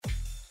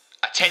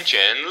Attention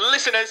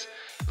listeners,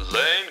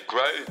 learn,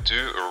 grow,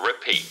 do,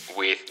 repeat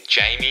with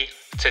Jamie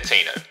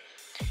Tatino.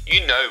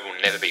 You know we'll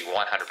never be 100%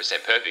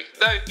 perfect,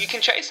 though you can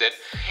chase it.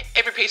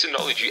 Every piece of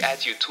knowledge you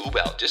add to your tool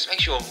belt just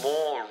makes you a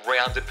more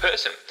rounded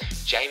person.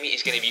 Jamie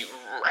is going to be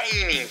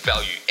raining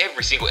value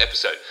every single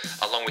episode,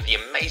 along with the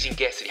amazing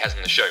guests that he has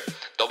on the show.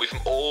 They'll be from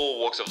all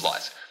walks of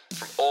life,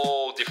 from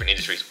all different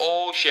industries,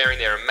 all sharing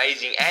their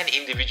amazing and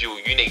individual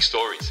unique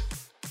stories.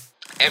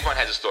 Everyone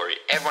has a story,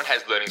 everyone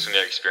has learnings from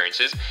their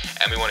experiences,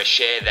 and we want to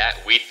share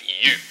that with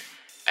you.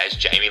 As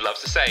Jamie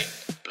loves to say,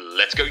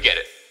 let's go get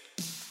it.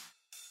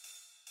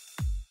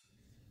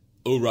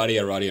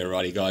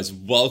 Alrighty, guys.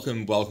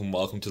 Welcome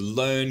to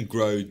Learn,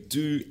 Grow,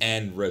 Do,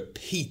 and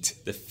Repeat,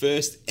 the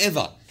first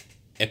ever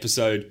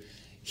episode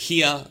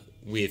here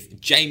with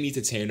Jamie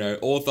Tatino,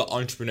 author,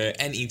 entrepreneur,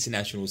 and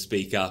international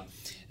speaker,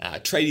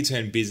 tradie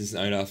turned business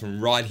owner from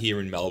right here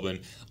in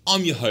Melbourne.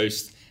 I'm your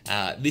host.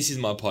 This is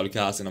my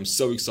podcast, and I'm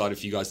so excited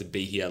for you guys to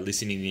be here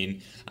listening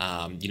in.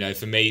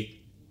 For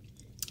me,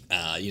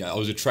 I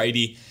was a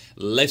tradie,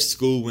 left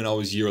school when I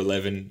was year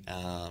 11,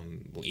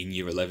 in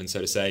year 11,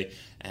 so to say,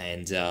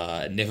 and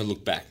never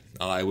looked back.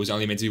 I was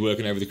only meant to be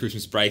working over the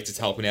Christmas break, just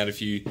helping out a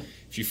few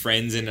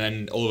friends, and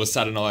then all of a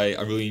sudden I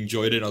really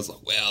enjoyed it. And I was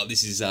like, wow,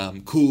 this is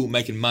cool,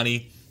 making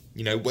money,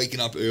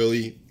 waking up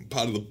early,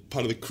 part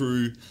of the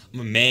crew. I'm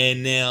a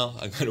man now.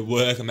 I go to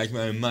work, I make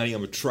my own money,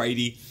 I'm a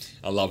tradie.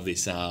 I love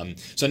this. So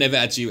I never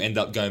actually ended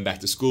up going back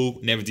to school,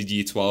 never did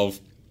year 12,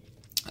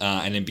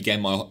 and then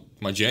began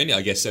my journey,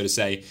 I guess, so to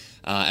say,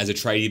 as a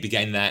tradie,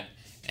 began that.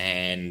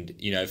 And,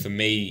 for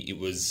me, it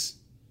was,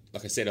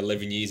 like I said,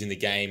 11 years in the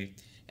game,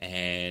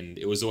 and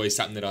it was always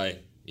something that I,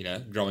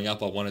 growing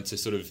up, I wanted to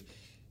sort of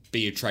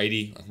be a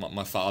tradie.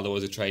 My father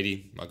was a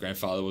tradie, my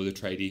grandfather was a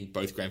tradie,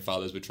 both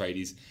grandfathers were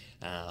tradies,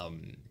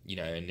 and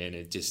then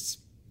it just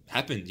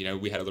happened.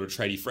 We had a lot of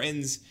tradie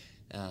friends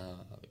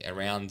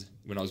around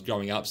when I was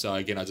growing up, so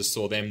again, I just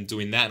saw them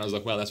doing that, and I was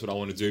like, well, that's what I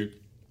want to do.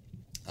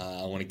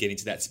 I want to get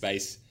into that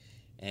space,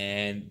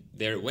 and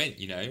there it went,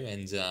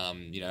 and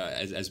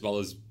as well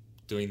as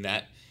doing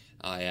that,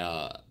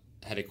 I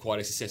had quite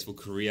a successful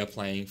career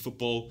playing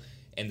football,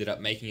 ended up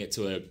making it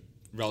to a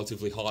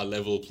relatively high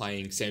level,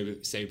 playing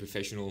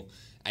semi-professional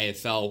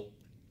AFL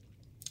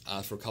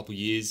for a couple of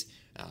years,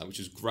 which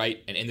was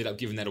great, and ended up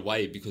giving that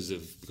away because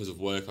of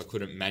work. I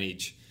couldn't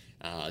manage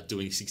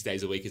doing 6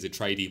 days a week as a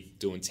tradie,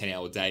 doing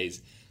 10-hour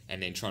days,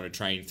 and then trying to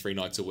train 3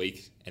 nights a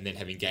week, and then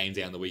having game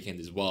day on the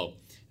weekend as well.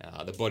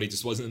 The body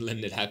just wasn't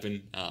letting it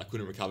happen. I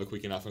couldn't recover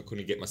quick enough. I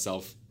couldn't get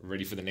myself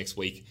ready for the next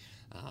week,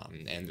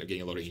 and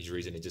getting a lot of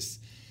injuries, and it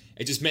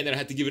just meant that I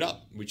had to give it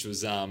up, which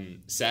was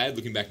sad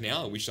looking back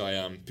now. I wish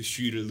I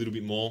pursued it a little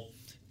bit more,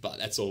 but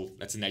that's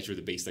the nature of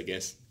the beast, I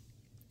guess.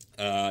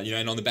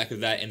 And on the back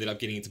of that, ended up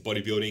getting into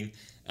bodybuilding.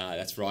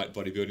 That's right,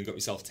 bodybuilding. Got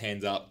myself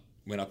tanned up,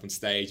 went up on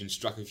stage and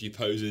struck a few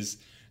poses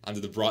under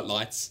the bright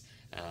lights.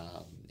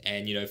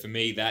 And for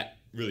me, that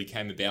really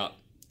came about,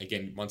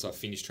 again, once I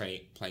finished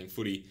playing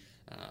footy.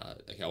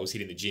 I was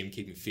hitting the gym,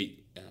 keeping fit,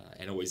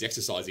 and always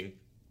exercising.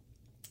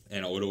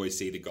 And I would always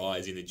see the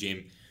guys in the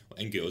gym,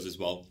 and girls as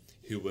well,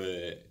 who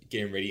were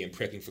getting ready and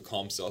prepping for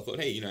comps. So I thought,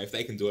 hey, if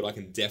they can do it, I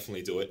can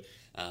definitely do it.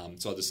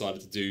 So I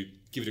decided to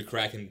give it a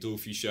crack and do a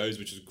few shows,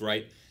 which was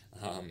great.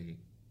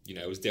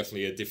 It was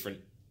definitely a different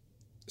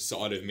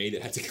side of me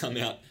that had to come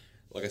out.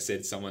 Like I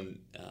said, someone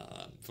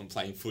from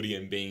playing footy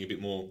and being a bit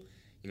more,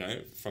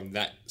 from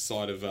that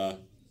side of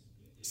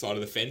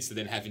the fence, to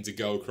then having to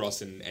go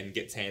across and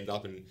get tanned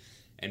up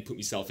and put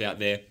myself out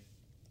there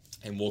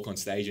and walk on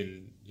stage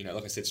and,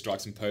 like I said, strike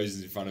some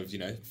poses in front of,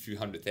 a few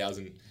hundreds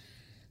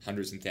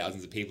and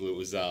thousands of people. It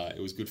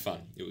was good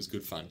fun. It was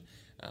good fun.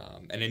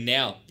 And then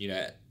now,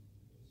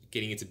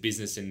 getting into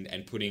business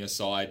and putting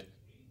aside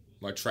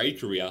my trade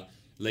career,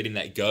 letting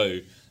that go,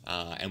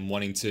 and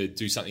wanting to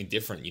do something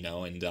different,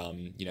 and,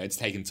 it's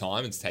taken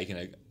time. It's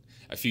taken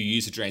a few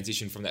years to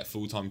transition from that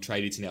full-time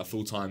tradie to now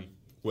full-time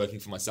working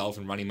for myself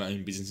and running my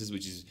own businesses,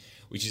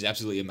 which is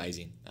absolutely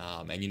amazing.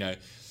 And,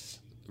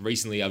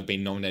 recently I've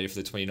been nominated for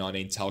the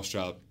 2019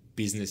 Telstra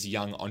Business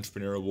Young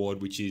Entrepreneur Award,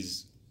 which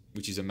is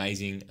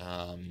amazing.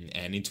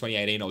 And in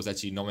 2018, I was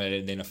actually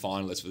nominated and then a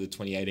finalist for the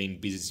 2018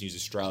 Business News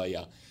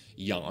Australia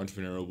Young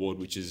Entrepreneur Award,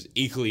 which is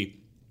equally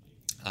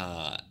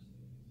as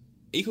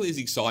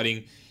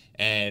exciting.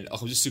 And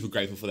I'm just super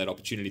grateful for that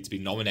opportunity to be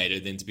nominated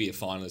and then to be a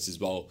finalist as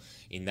well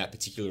in that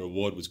particular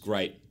award was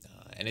great.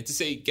 And then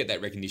to get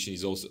that recognition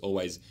is also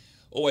always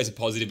a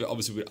positive, but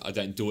obviously I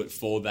don't do it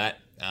for that.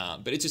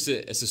 But it's just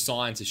it's a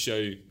sign to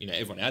show,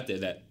 everyone out there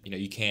that,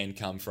 you can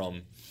come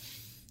from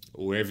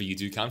wherever you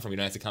do come from. You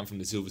don't have to come from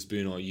the silver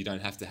spoon, or you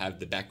don't have to have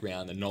the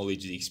background, the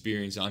knowledge, the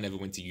experience. I never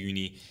went to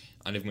uni.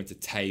 I never went to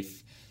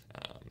TAFE.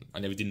 I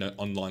never did an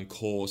online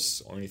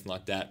course or anything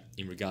like that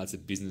in regards to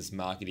business,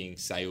 marketing,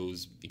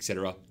 sales,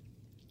 etc.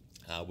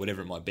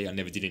 Whatever it might be, I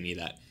never did any of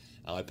that.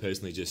 I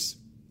personally just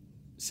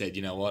said,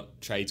 you know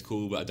what, trade's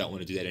cool, but I don't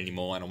want to do that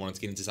anymore, and I wanted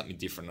to get into something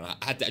different. And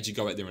I had to actually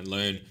go out there and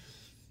learn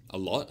a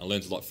lot. I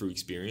learned a lot through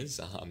experience,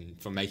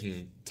 from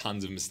making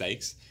tons of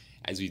mistakes,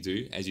 as you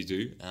do.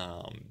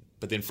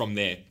 But then from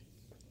there,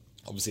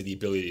 obviously the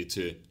ability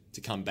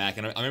to come back.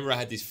 And I remember I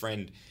had this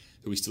friend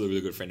who is still a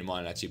really good friend of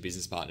mine, actually a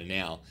business partner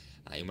now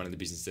in one of the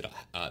businesses that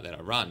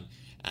I run.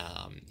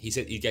 He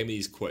gave me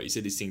this quote. He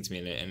said this thing to me,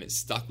 and it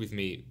stuck with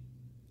me.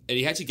 And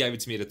he actually gave it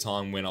to me at a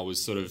time when I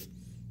was sort of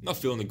not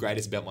feeling the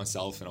greatest about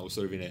myself, and I was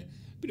sort of in a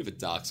bit of a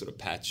dark sort of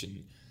patch.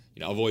 And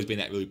I've always been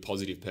that really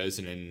positive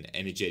person and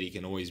energetic,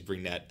 and always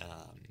bring that,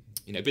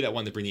 be that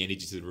one to bring the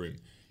energy to the room.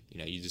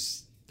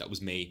 That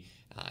was me,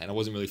 and I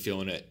wasn't really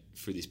feeling it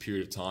through this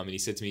period of time. And he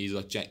said to me, he's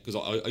like, Jack, because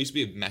I used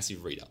to be a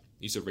massive reader. I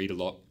used to read a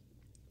lot.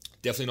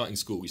 Definitely not in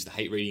school. I used to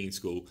hate reading in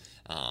school.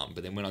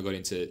 But then when I got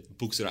into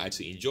books that I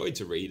actually enjoyed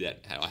to read,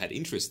 that I had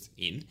interest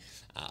in,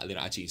 then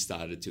I actually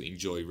started to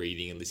enjoy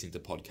reading and listening to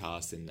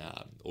podcasts and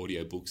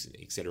audio books,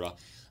 etc.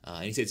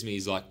 And he said to me,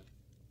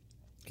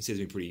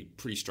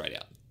 pretty straight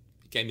out.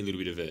 He gave me a little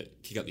bit of a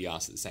kick up the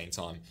ass at the same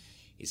time.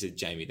 He said,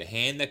 Jamie, the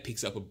hand that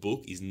picks up a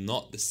book is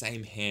not the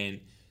same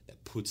hand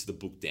that puts the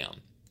book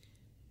down.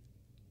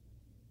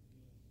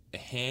 The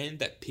hand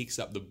that picks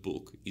up the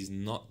book is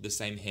not the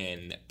same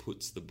hand that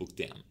puts the book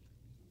down.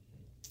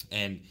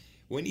 And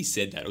when he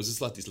said that, it was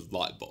just like this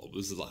light bulb. It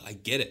was like, I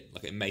get it.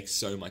 Like, it makes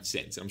so much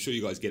sense. And I'm sure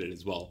you guys get it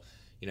as well.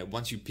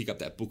 Once you pick up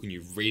that book and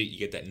you read it, you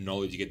get that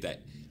knowledge, you get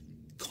that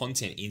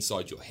content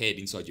inside your head,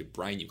 inside your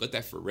brain. You've got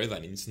that forever,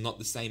 and it's not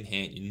the same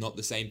hand. You're not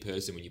the same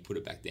person when you put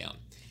it back down.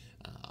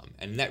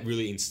 And that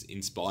really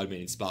inspired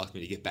me and sparked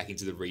me to get back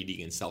into the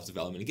reading and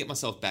self-development and get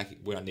myself back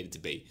where I needed to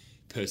be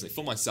personally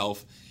for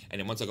myself. And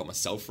then once I got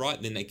myself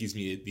right, then that gives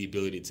me the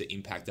ability to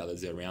impact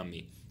others around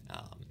me.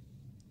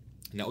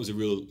 And that was a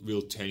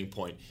real turning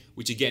point,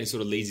 which again sort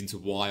of leads into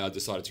why I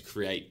decided to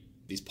create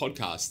this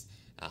podcast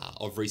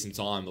of recent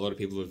time. A lot of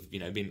people have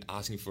been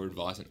asking for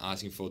advice and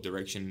asking for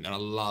direction, and I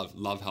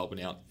love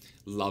helping out,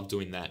 love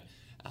doing that.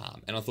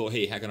 And I thought,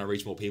 hey, how can I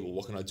reach more people?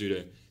 What can I do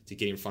to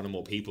get in front of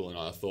more people? And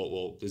I thought,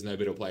 well, there's no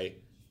better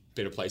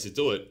place to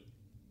do it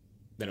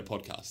than a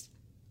podcast.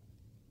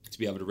 To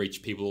be able to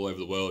reach people all over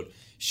the world,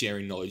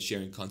 sharing knowledge,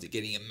 sharing content,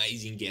 getting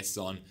amazing guests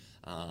on.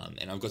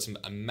 And I've got some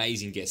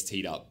amazing guests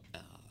teed up.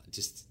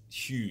 Just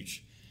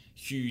huge.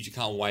 I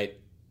can't wait.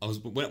 I was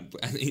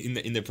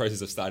in the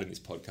process of starting this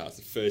podcast.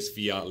 The first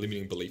fear,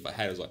 limiting belief I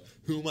had, I was like,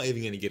 who am I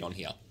even going to get on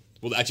here?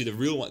 Well, actually, the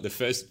real one, the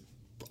first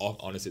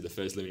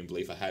limiting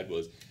belief I had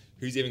was,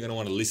 who's even going to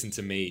want to listen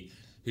to me?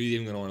 Who's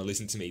even going to want to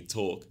listen to me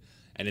talk?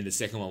 And then the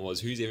second one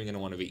was, who's even going to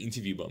want to be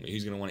interviewed by me?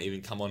 Who's going to want to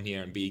even come on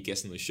here and be a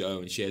guest on the show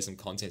and share some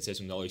content, share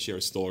some knowledge, share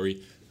a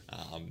story?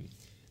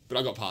 But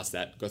I got past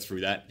that, got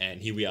through that,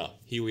 and here we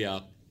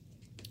are.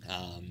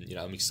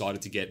 I'm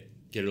excited to get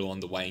it all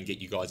underway and get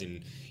you guys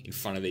in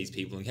front of these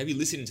people and have you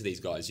listening to these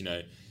guys.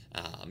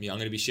 I'm going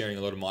to be sharing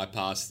a lot of my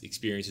past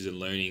experiences and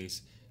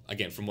learnings,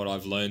 again, from what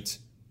I've learned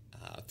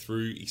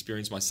through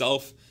experience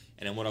myself,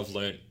 and then what I've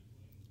learned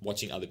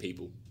watching other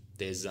people.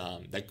 There's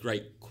that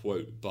great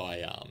quote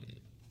by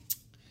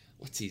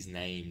what's his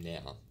name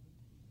now?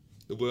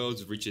 The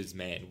world's richest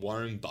man,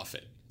 Warren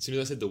Buffett. As soon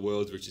as I said the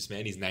world's richest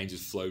man, his name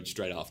just flowed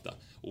straight after.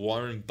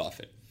 Warren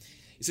Buffett.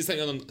 It says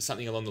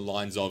something along the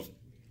lines of,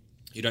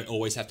 you don't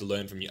always have to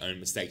learn from your own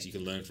mistakes. You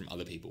can learn from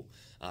other people.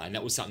 And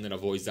that was something that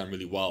I've always done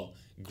really well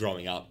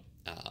growing up.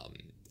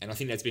 And I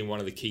think that's been one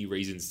of the key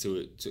reasons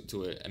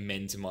to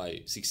amend to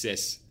my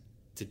success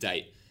to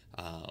date.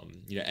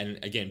 And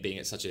again, being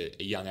at such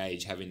a young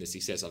age, having the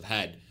success I've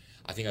had,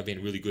 I think I've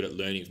been really good at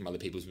learning from other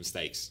people's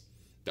mistakes.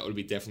 That would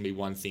be definitely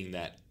one thing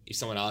that if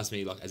someone asked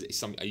me, like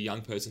a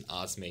young person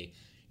asked me,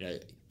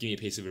 give me a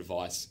piece of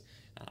advice.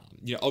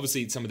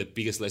 Obviously some of the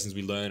biggest lessons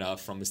we learn are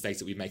from mistakes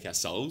that we make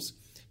ourselves,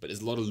 but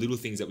there's a lot of little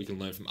things that we can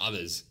learn from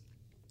others,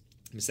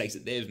 mistakes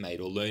that they've made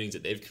or learnings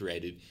that they've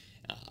created,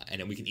 and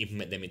then we can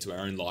implement them into our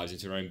own lives,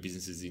 into our own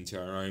businesses, into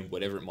our own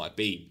whatever it might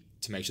be,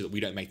 to make sure that we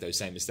don't make those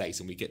same mistakes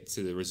and we get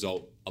to the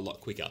result a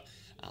lot quicker.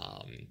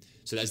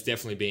 So that's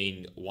definitely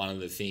been one of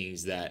the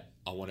things that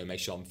I want to make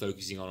sure I'm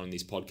focusing on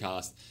this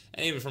podcast,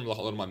 and even from a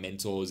lot of my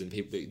mentors and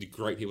people, the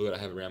great people that I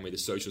have around me, the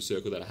social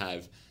circle that I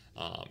have.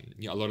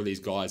 A lot of these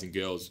guys and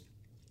girls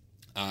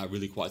are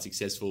really quite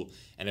successful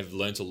and have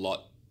learnt a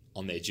lot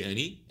on their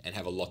journey and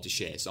have a lot to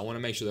share. So I want to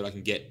make sure that I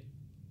can get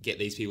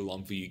these people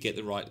on for you, get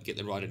the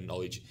right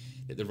knowledge,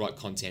 get the right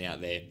content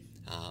out there,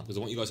 because I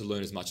want you guys to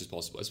learn as much as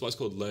possible. That's why it's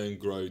called Learn,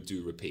 Grow,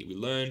 Do, Repeat. We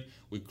learn,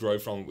 we grow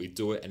from it, we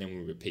do it, and then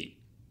we repeat.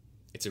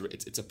 It's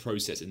a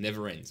process. It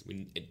never ends.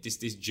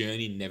 This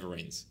journey never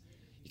ends.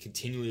 You're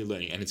continually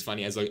learning, and it's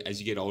funny as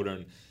you get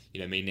older,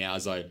 and me now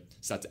as I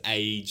start to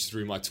age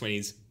through my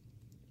 20s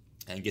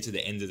and get to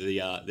the end of the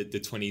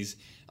 20s,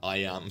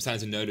 I'm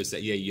starting to notice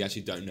that you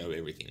actually don't know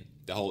everything.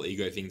 The whole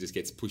ego thing just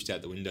gets pushed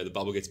out the window. The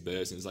bubble gets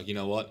burst, and it's like, you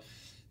know what?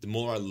 The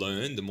more I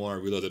learn, the more I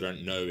realize I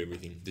don't know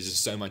everything. There's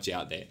just so much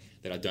out there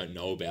that I don't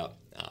know about,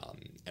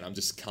 and I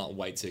just can't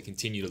wait to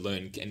continue to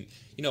learn. And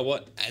you know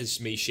what?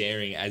 As me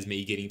sharing, as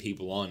me getting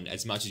people on,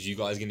 as much as you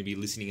guys are going to be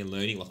listening and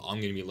learning, like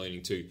I'm going to be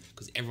learning too,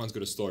 because everyone's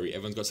got a story,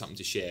 everyone's got something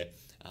to share.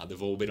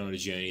 They've all been on a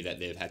journey that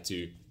they've had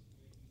to,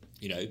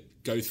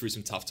 go through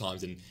some tough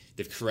times, and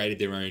they've created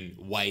their own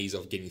ways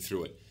of getting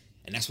through it.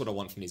 And that's what I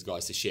want from these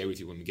guys to share with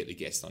you when we get the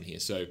guests on here.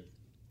 So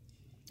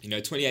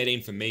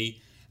 2018 for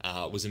me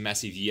was a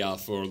massive year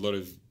for a lot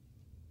of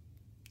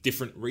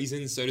different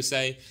reasons, so to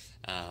say.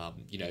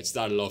 It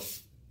started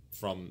off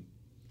from,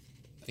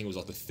 I think it was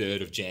like the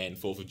 4th of Jan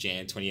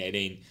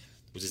 2018,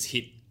 was just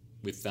hit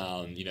with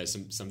some I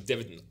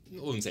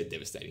wouldn't say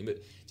devastating,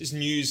 but just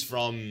news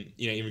from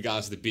in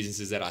regards to the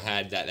businesses that I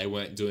had, that they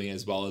weren't doing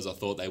as well as I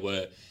thought they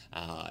were,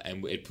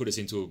 and it put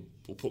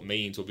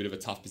me into a bit of a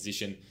tough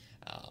position,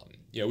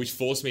 which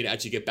forced me to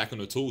actually get back on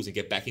the tools and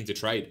get back into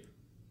trade.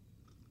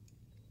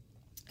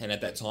 And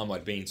at that time,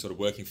 I'd been sort of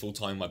working full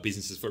time in my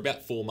businesses for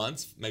about 4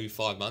 months, maybe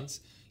 5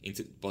 months,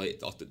 into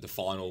the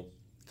final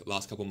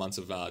last couple of months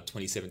of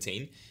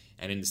 2017.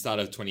 And in the start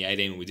of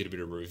 2018, when we did a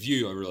bit of a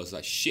review, I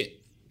realized shit,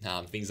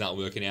 things aren't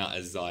working out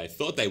as I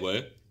thought they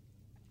were,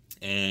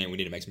 and we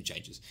need to make some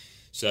changes.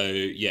 So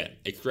yeah,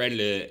 it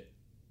created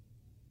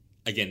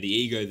again, the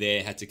ego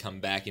there had to come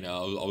back. I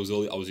was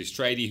this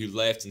tradie who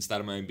left and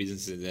started my own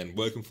business, and then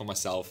working for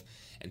myself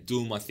and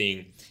doing my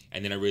thing.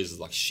 And then I realized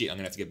shit, I'm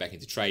gonna have to get back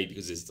into trade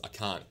because I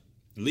can't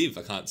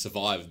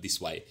survive this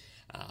way.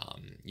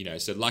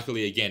 So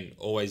luckily, again,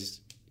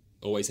 always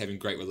having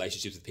great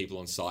relationships with people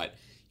on site.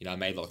 I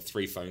made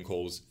 3 phone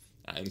calls.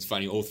 And it's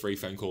funny, all 3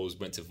 phone calls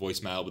went to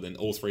voicemail, but then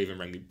all 3 of them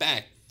rang me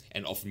back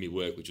and offered me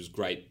work, which was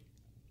great.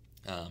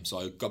 So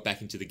I got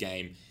back into the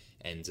game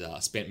and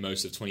spent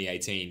most of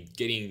 2018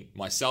 getting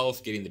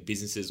the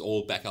businesses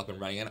all back up and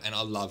running. And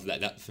I love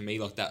that. That for me,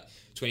 that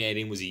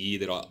 2018 was a year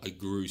that I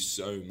grew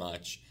so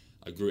much.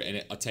 I grew,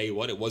 and I'll tell you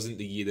what, it wasn't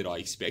the year that I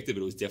expected,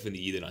 but it was definitely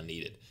the year that I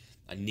needed.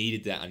 I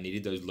needed that. I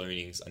needed those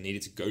learnings. I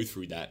needed to go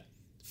through that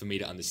for me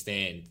to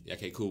understand,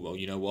 okay, cool, well,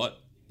 you know what?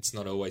 It's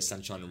not always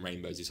sunshine and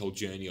rainbows. This whole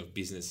journey of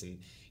business and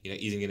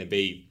isn't going to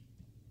be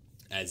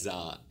as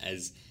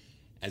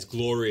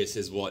glorious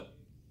as what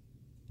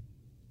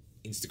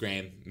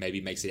Instagram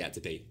maybe makes it out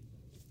to be.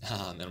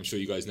 And I'm sure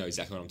you guys know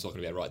exactly what I'm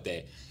talking about right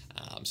there.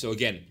 So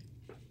again,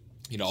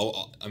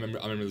 I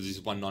remember this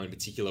one night in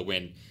particular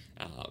when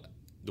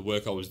the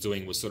work I was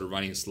doing was sort of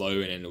running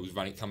slow, and it was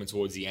coming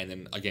towards the end.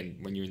 And again,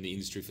 when you're in the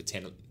industry for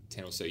 10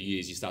 or so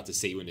years, you start to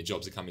see when the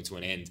jobs are coming to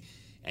an end.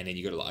 And then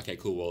you got to okay,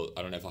 cool, well,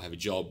 I don't know if I'll have a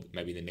job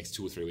maybe in the next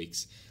 2 or 3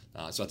 weeks.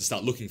 So I had to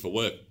start looking for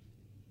work.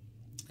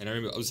 And I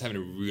remember I was having a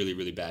really,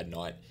 really bad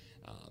night.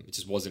 It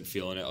just wasn't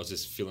feeling it. I was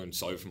just feeling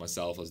sorry for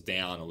myself. I was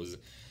down. It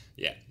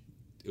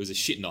was a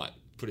shit night,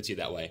 put it to you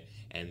that way.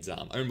 And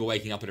I remember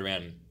waking up at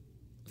around,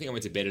 I think I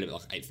went to bed at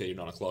 8:30,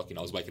 9 o'clock, and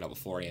I was waking up at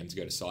 4 a.m. to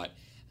go to site.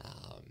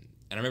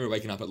 And I remember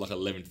waking up at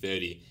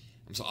 11:30.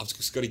 I'm like, I've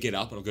just got to get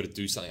up and I've got to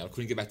do something. I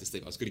couldn't get back to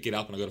sleep. I was got to get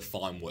up and I've got to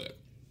find work.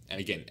 And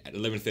again, at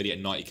 11:30 at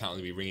night, you can't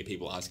really be ringing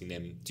people asking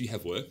them, do you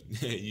have work?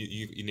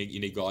 you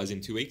need guys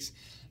in 2 weeks.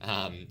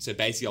 So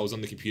basically, I was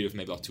on the computer for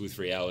maybe 2 or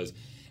 3 hours,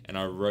 and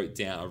I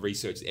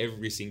researched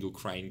every single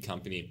crane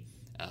company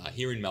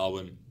here in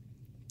Melbourne,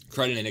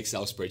 created an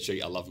Excel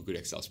spreadsheet. I love a good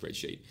Excel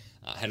spreadsheet.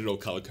 Had it all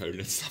color-coded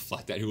and stuff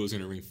like that. Who was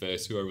going to ring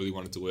first, who I really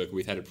wanted to work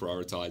with, had it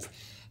prioritized.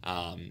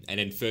 And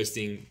then first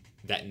thing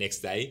that next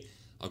day,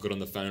 I got on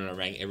the phone and I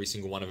rang every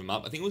single one of them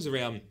up. I think it was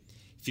around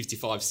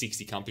 55,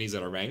 60 companies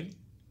that I rang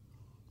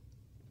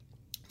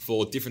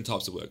for different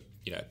types of work,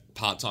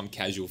 part-time,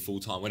 casual,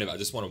 full-time, whatever. I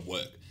just want to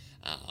work.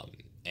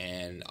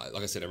 And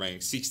like I said, I rang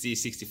 60,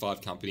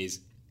 65 companies,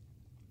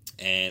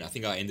 and I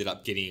think I ended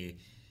up getting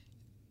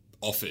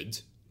offered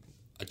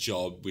a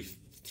job with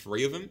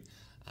 3 of them,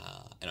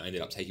 and I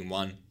ended up taking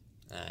one,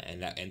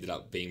 and that ended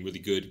up being really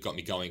good, got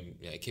me going,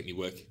 kept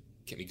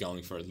me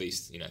going for at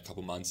least, a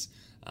couple months.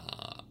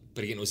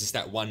 But again, it was just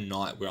that one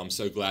night where I'm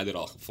so glad that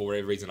for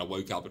whatever reason, I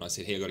woke up and I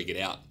said, hey, I got to get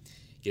out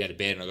of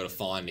bed, and I got to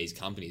find these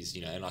companies,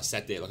 and I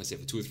sat there, like I said,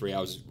 for 2 or 3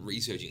 hours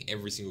researching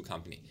every single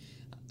company,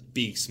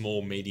 big,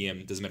 small,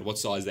 medium, doesn't matter what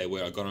size they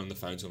were. I got on the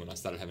phone to them and I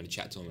started having a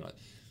chat to them, and I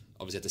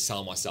obviously had to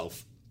sell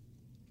myself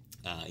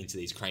into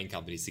these crane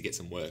companies to get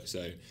some work.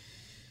 So,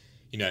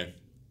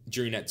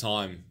 during that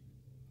time,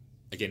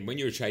 again, when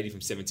you're a tradie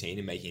from 17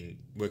 and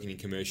working in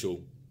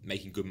commercial,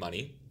 making good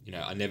money,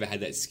 I never had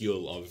that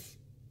skill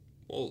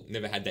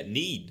never had that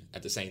need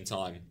at the same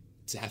time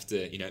to have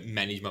to,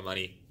 manage my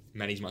money,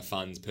 manage my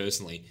funds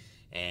personally.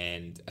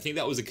 And I think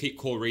that was a key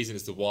core reason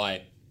as to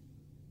why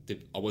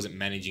I wasn't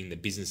managing the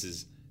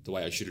businesses the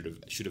way I should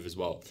have as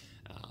well.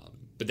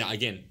 But that,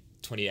 again,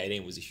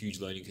 2018 was a huge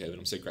learning curve, and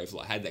I'm so grateful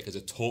I had that, because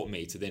it taught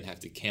me to then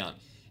have to count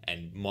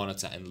and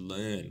monitor and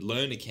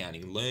learn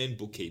accounting, learn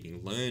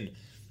bookkeeping, learn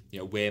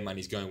where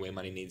money's going, where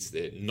money needs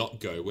to not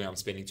go, where I'm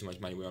spending too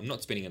much money, where I'm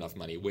not spending enough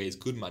money, where's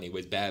good money,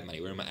 where's bad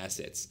money, where are my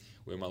assets,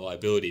 where are my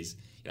liabilities.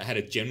 I had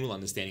a general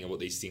understanding of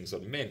what these things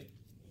sort of meant,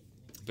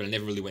 but I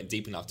never really went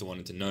deep enough to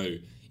wanting to know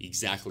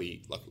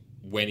exactly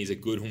when is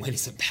it good and when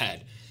is it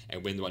bad,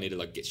 and when do I need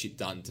to get shit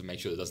done to make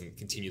sure it doesn't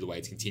continue the way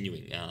it's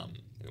continuing, and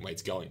the way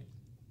it's going.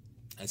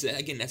 And so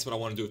again, that's what I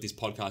want to do with this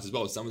podcast as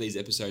well. Some of these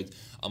episodes,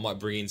 I might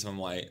bring in some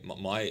of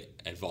my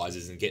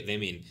advisors and get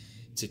them in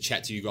to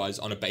chat to you guys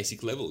on a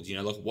basic level.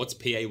 What's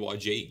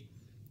PAYG?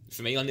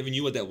 For me, I never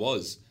knew what that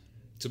was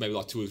until maybe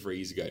 2 or 3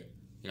 years ago.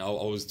 I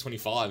was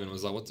 25 and I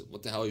was like,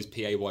 what the hell is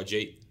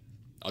PAYG?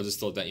 I just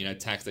thought that,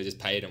 tax, they just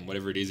pay it and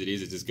whatever it is, it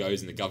just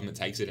goes and the government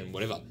takes it and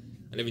whatever.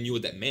 I never knew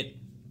what that meant,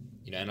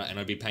 and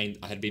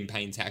I had been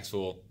paying tax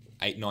for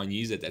 8-9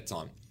 years at that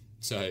time.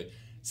 So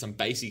some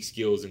basic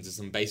skills and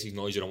some basic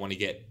knowledge that I want to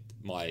get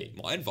my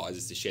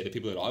advisors to share, the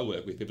people that I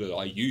work with, people that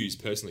I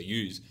personally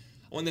use.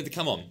 I want them to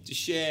come on, just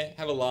share,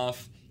 have a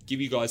laugh, give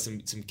you guys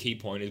some key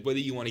pointers. Whether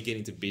you want to get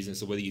into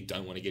business or whether you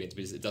don't want to get into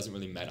business, it doesn't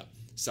really matter.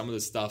 Some of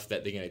the stuff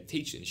that they're going to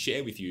teach and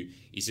share with you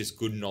is just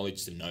good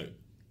knowledge to know.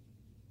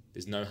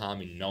 There's no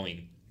harm in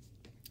knowing.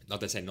 Not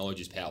to say knowledge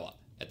is power.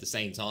 At the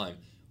same time,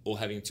 or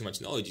having too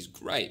much knowledge is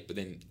great, but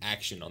then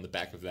action on the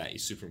back of that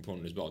is super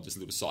important as well. Just a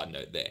little side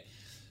note there.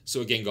 So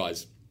again,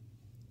 guys,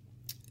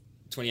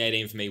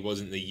 2018 for me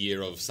wasn't the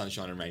year of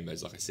sunshine and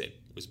rainbows, like I said.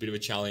 It was a bit of a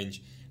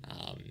challenge.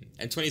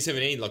 And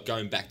 2017, like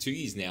going back 2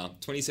 years now,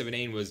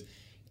 2017 was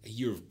a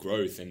year of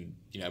growth. And,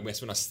 that's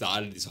when I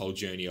started this whole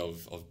journey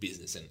of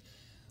business. And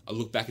I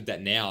look back at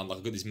that now, and like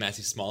I've got this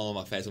massive smile on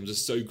my face. I'm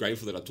just so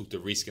grateful that I took the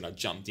risk and I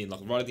jumped in.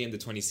 Like right at the end of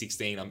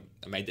 2016, I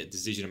made that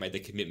decision, I made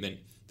that commitment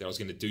that I was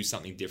going to do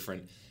something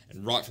different.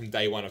 And right from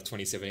day one of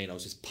 2017, I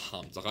was just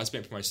pumped. Like I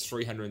spent almost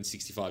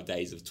 365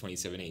 days of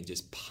 2017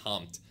 just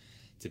pumped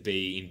to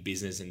be in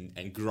business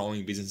and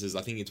growing businesses.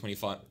 I think in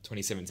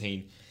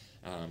 2017,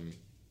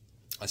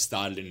 I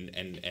started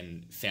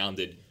and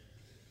founded,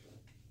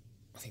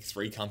 I think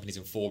 3 companies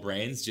and 4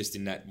 brands just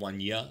in that 1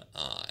 year,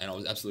 and I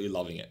was absolutely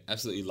loving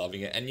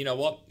it. And you know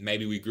what?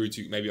 Maybe I grew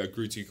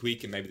too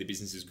quick, and maybe the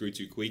businesses grew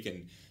too quick,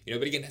 and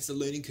but again, that's the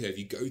learning curve.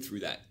 You go through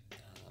that.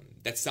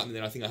 That's something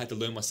that I think I had to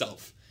learn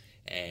myself,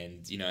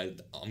 and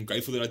I'm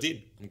grateful that I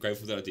did.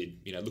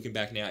 Looking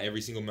back now,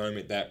 every single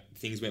moment that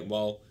things went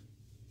well,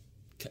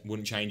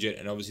 wouldn't change it.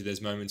 And obviously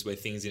there's moments where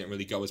things didn't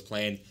really go as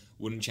planned,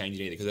 wouldn't change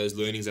it either, because those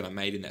learnings that I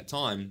made in that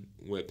time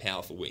were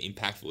powerful, were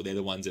impactful. They're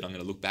the ones that I'm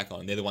going to look back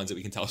on. They're the ones that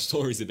we can tell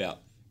stories about,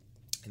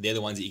 and they're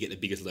the ones that you get the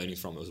biggest learnings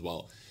from as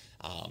well.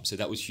 So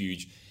that was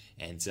huge.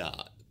 And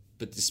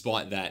but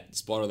despite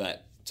all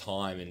that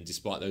time, and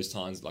despite those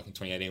times like in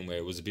 2018 where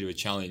it was a bit of a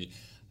challenge,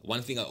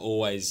 one thing I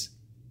always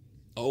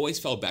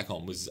fell back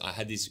on was I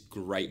had this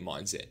great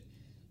mindset.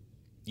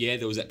 Yeah,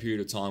 there was that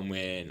period of time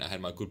when I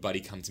had my good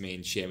buddy come to me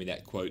and share me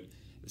that quote: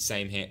 the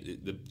same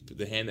hand,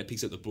 the hand that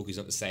picks up the book is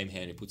not the same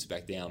hand who puts it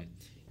back down.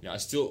 I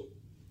still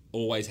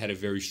always had a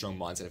very strong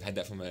mindset. I've had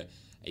that from a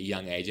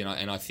young age, and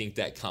I think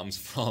that comes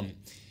from,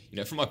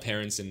 from my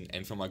parents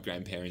and from my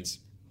grandparents.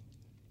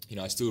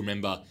 I still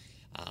remember,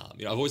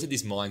 I've always had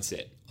this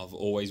mindset of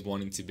always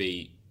wanting to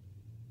be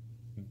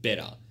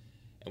better.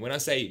 And when I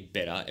say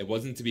better, it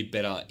wasn't to be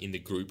better in the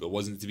group. It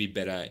wasn't to be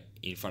better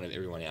in front of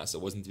everyone else.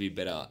 It wasn't to be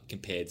better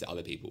compared to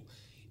other people.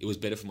 It was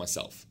better for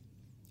myself.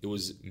 It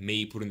was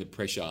me putting the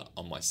pressure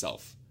on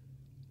myself.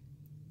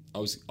 I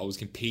was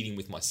competing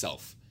with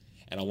myself,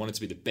 and I wanted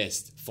to be the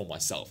best for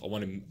myself. I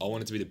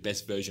wanted to be the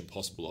best version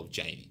possible of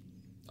Jamie.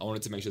 I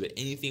wanted to make sure that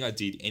anything I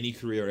did, any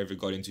career I ever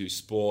got into,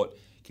 sport,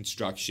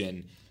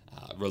 construction,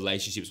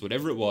 relationships,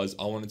 whatever it was,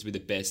 I wanted to be the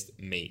best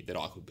me that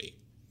I could be.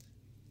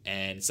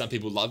 And some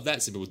people love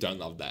that, some people don't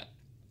love that.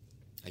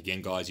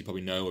 Again, guys, you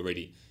probably know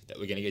already that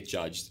we're going to get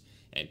judged,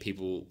 and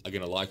people are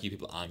going to like you,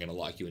 people aren't going to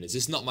like you, and there's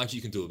just not much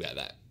you can do about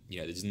that.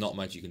 There's not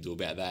much you can do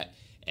about that,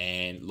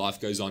 and life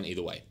goes on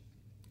either way.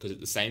 Because at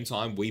the same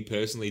time, we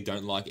personally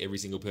don't like every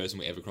single person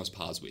we ever cross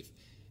paths with,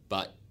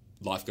 but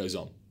life goes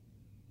on.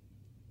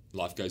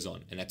 Life goes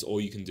on, and that's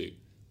all you can do.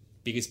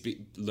 Biggest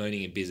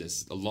learning in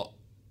business, a lot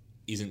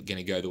isn't going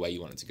to go the way you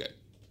want it to go.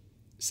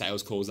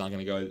 Sales calls aren't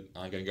going to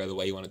go the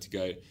way you want it to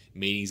go.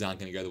 Meetings aren't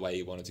going to go the way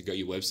you want it to go.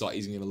 Your website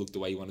isn't going to look the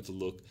way you want it to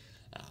look.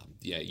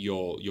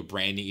 Your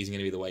branding isn't going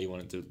to be the way you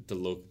want it to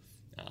look.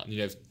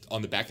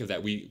 On the back of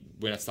that,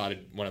 when I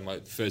started one of my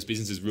first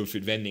businesses, Real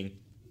Food Vending,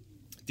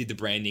 did the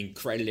branding,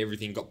 created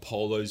everything, got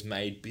polos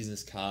made,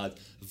 business cards,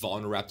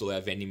 vinyl wrapped all our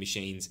vending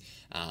machines,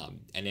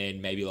 and then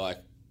maybe like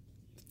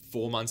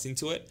 4 months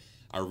into it,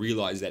 I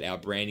realized that our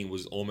branding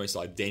was almost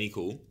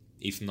identical,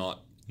 if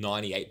not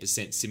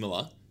 98%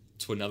 similar,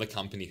 to another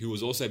company who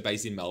was also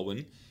based in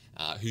Melbourne,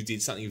 who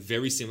did something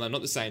very similar,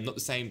 not the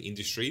same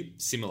industry,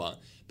 similar,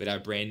 but our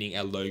branding,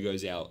 our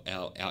logos, our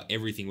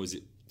everything was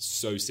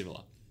so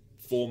similar.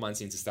 4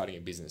 months into starting a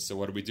business. So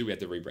what did we do? We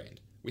had to rebrand.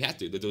 We had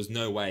to. There was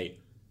no way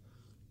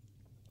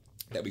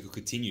that we could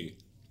continue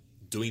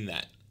doing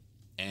that.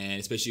 And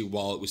especially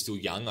while it was still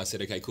young, I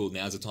said, okay, cool,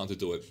 now's the time to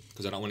do it,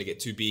 because I don't want to get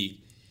too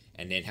big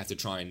and then have to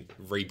try and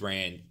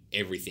rebrand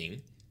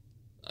everything.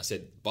 I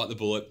said, bite the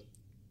bullet,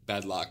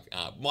 bad luck,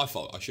 my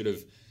fault.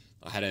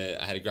 I had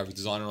a graphic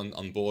designer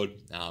on board,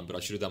 but I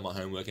should have done my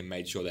homework and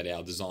made sure that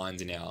our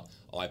designs and our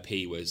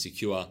IP were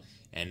secure,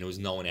 and there was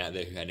no one out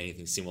there who had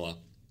anything similar.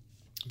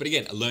 But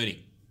again, learning.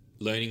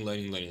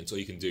 That's all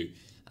you can do.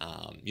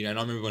 And I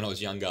remember when I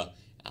was younger,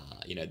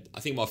 I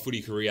think my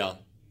footy career,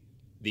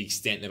 the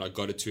extent that I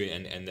got it to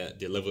and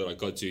the level that I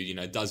got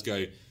to, does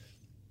go,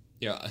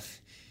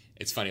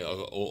 it's funny,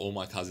 all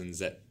my cousins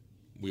that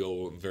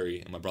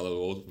and my brother were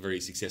all very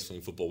successful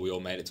in football. We all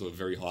made it to a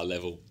very high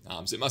level.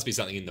 So it must be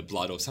something in the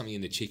blood or something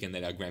in the chicken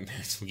that our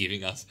grandparents were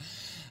giving us.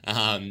 But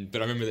I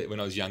remember that when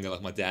I was younger,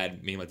 like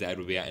me and my dad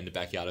would be out in the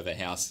backyard of our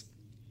house,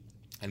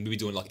 and we'd be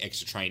doing like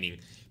extra training,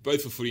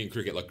 both for footy and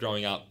cricket. Like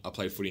growing up, I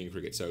played footy and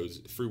cricket. So it was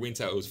through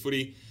winter, it was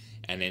footy,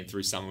 and then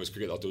through summer it was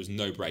cricket. Like there was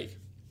no break.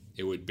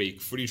 It would be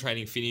footy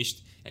training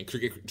finished, and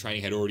cricket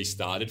training had already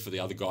started for the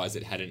other guys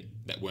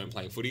that weren't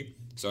playing footy.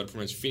 So I'd pretty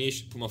much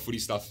finish, put my footy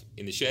stuff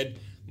in the shed,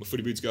 my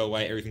footy boots go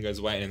away, everything goes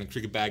away, and then the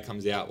cricket bag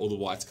comes out, all the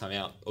whites come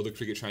out, all the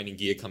cricket training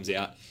gear comes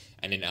out,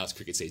 and then now it's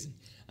cricket season.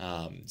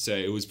 So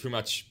it was pretty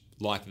much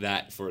like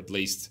that for at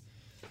least,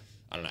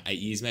 8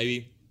 years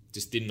maybe.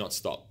 Just did not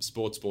stop.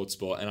 Sport.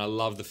 And I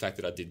love the fact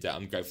that I did that.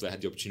 I'm grateful I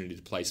had the opportunity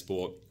to play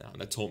sport.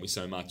 That taught me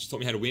so much. It taught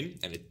me how to win,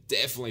 and it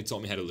definitely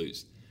taught me how to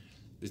lose.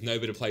 There's no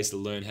better place to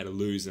learn how to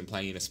lose than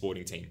playing in a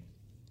sporting team.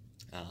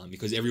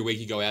 Because every week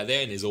you go out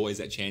there and there's always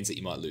that chance that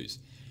you might lose.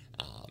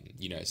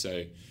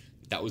 So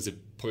that was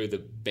probably the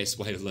best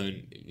way to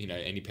learn,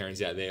 any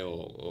parents out there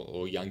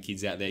or young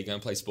kids out there, go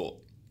and play sport.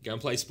 Go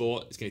and play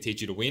sport. It's going to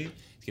teach you to win.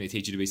 It's going to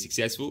teach you to be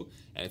successful.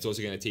 And it's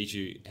also going to teach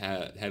you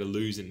how to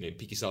lose and then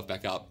pick yourself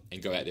back up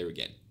and go out there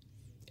again.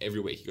 Every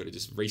week you've got to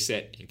just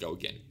reset and go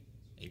again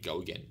and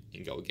go again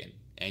and go again.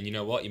 And you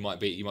know what? You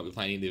might be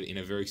playing in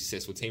a very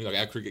successful team. Like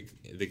our cricket,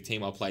 the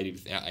team I played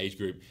with, our age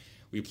group,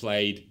 we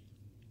played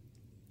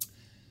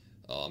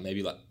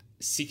maybe like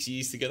 6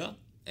 years together.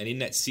 And in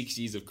that 6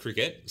 years of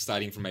cricket,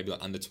 starting from maybe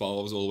like under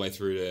 12s all the way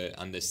through to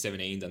under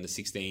 17s, under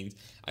 16s,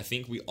 I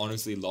think we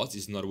honestly lost,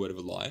 this is not a word of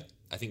a lie,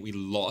 I think we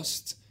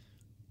lost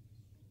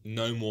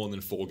no more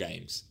than 4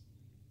 games.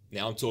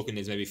 Now I'm talking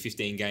there's maybe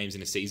 15 games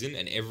in a season,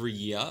 and every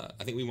year,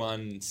 I think we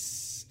won,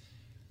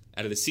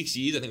 out of the 6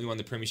 years, I think we won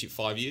the premiership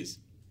 5 years.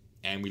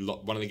 And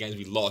one of the games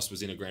we lost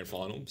was in a grand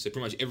final. So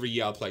pretty much every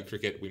year I played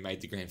cricket, we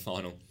made the grand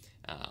final.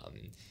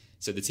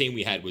 So the team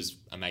we had was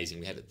amazing.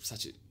 We had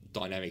such a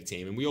dynamic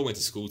team, and we all went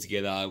to school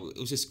together. It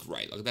was just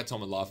great. Like that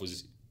time of life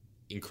was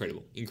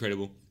incredible.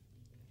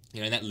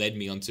 And that led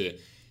me onto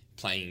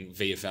playing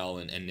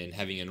VFL and then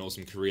having an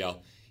awesome career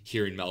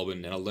here in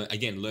Melbourne.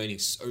 And learning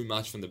so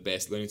much from the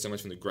best, learning so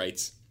much from the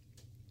greats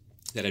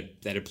that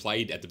had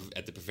played at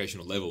the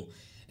professional level.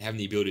 Having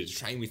the ability to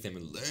train with them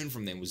and learn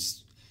from them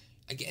was,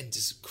 again,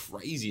 just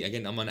crazy.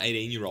 Again, I'm an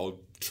 18-year-old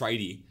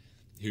tradie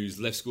who's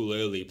left school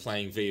early,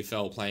 playing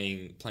VFL,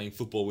 playing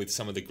football with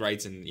some of the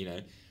greats,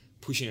 and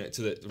pushing it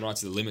to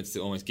the limits to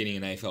almost getting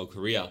an AFL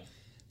career.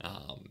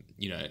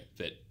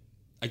 But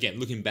again,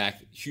 looking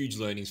back, huge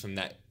learnings from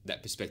that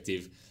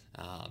perspective.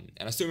 And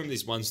I still remember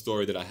this one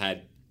story that I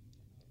had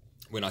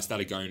when I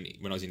started going,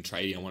 when I was in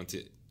trading. I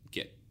wanted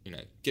to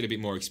get a bit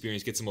more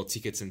experience, get some more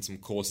tickets and some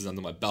courses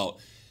under my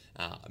belt.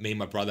 Me and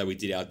my brother, we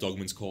did our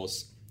Dogman's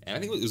course, and I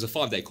think it was a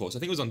 5-day course. I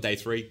think it was on day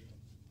 3.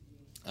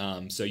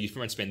 So you pretty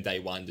much spend day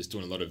 1 just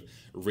doing a lot of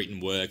written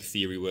work,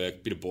 theory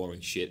work, bit of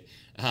boring shit,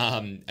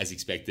 as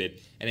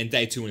expected. And then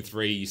day 2 and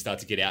 3, you start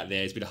to get out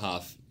there. It's a bit of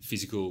half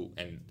physical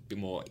and a bit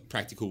more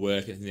practical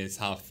work, and then it's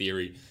half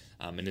theory.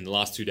 And then the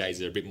last 2 days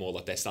are a bit more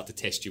like they start to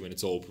test you, and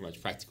it's all pretty much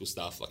practical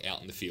stuff, like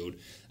out in the field.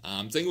 So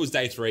I think it was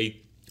day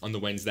 3 on the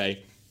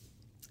Wednesday,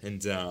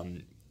 and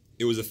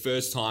it was the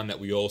first time that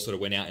we all sort of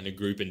went out in a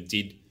group and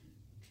did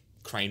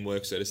crane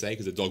work, so to say,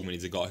 because the dogman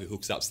is a guy who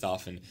hooks up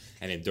stuff and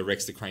then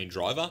directs the crane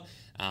driver.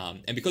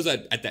 And because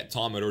at that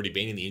time I'd already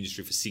been in the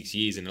industry for 6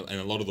 years, and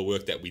a lot of the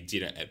work that we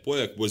did at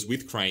work was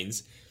with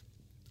cranes,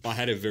 I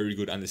had a very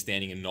good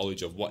understanding and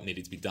knowledge of what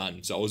needed to be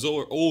done. So I was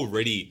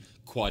already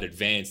quite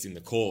advanced in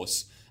the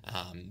course,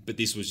 but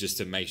this was just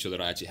to make sure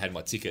that I actually had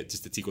my ticket,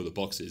 just to tick all the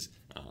boxes,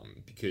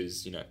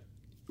 because we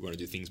want to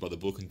do things by the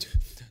book and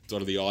dot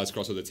all the I's,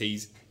 cross all the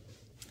T's,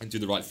 and do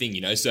the right thing,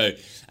 So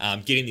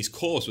getting this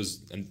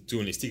course and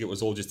doing this ticket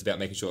was all just about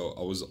making sure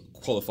I was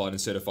qualified and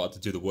certified to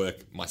do the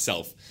work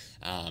myself.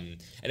 And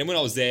then when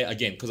I was there,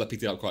 again, because I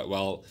picked it up quite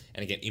well,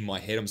 and again, in my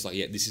head, I'm just like,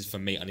 yeah, this is for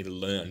me. I need to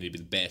learn. I need to be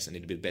the best. I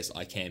need to be the best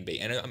I can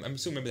be. And I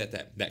still remember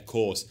that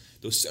course.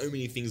 There were so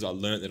many things I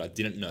learned that I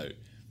didn't know.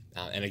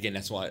 And again,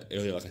 that's why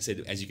earlier, like I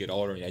said, as you get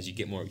older and as you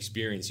get more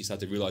experience, you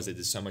start to realize that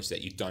there's so much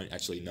that you don't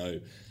actually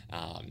know.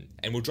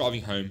 And we're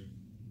driving home.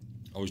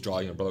 I was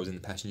driving, my brother was in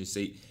the passenger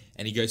seat,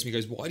 and he goes to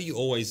me, why do you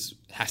always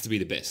have to be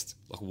the best?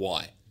 Like,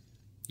 why?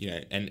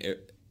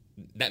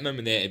 That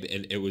moment there,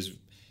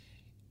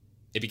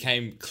 it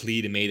became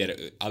clear to me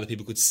that other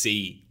people could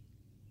see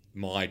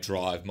my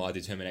drive, my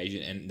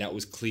determination, and that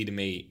was clear to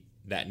me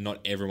that not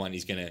everyone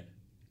is going to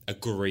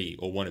agree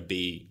or want to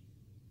be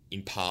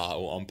in par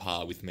or on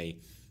par with me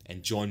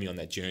and join me on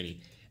that journey.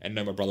 And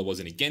no, my brother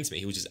wasn't against me.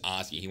 He was just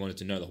asking. He wanted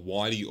to know, like,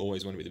 why do you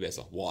always want to be the best?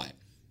 Like, why?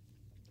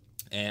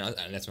 And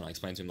that's when I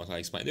explained to him, like I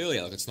explained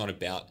earlier, like, it's not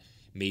about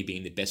me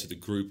being the best of the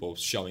group or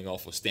showing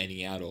off or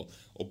standing out or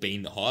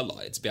being the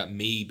highlight. It's about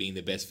me being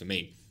the best for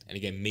me. And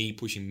again, me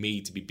pushing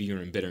me to be bigger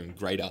and better and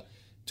greater,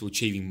 to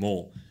achieving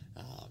more.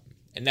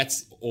 And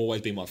that's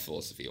always been my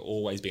philosophy.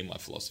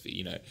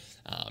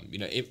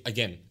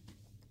 Again,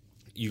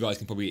 you guys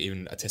can probably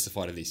even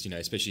testify to this,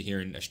 especially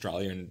here in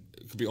Australia, and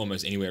it could be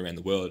almost anywhere around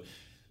the world.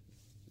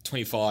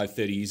 25,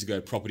 30 years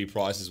ago, property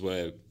prices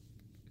were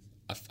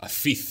a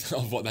fifth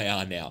of what they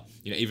are now.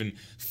 Even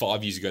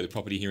 5 years ago, the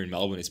property here in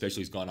Melbourne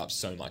especially has gone up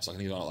so much. I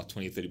think it's gone up like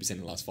 20 or 30% in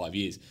the last 5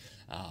 years.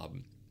 I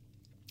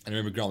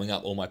remember growing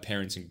up, all my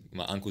parents and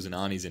my uncles and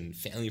aunties and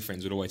family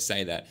friends would always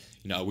say that,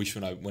 I wish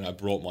when I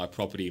brought my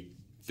property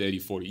 30,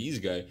 40 years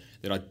ago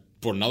that I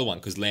bought another one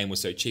because land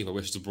was so cheap. I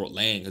wish I brought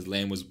land because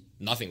land was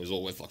nothing. It was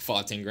all worth like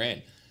 5-10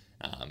 grand.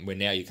 Where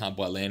now you can't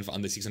buy land for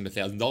under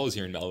 $600,000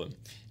 here in Melbourne.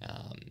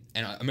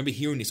 And I remember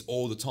hearing this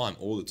all the time.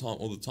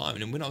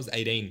 And then when I was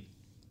 18,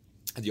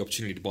 I had the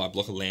opportunity to buy a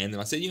block of land, and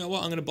I said, you know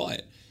what, I'm going to buy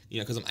it,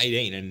 because I'm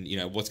 18,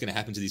 and what's going to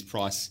happen to this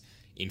price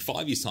in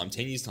 5 years' time,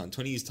 10 years' time,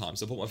 20 years' time.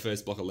 So I bought my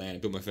first block of land, I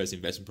built my first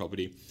investment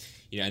property,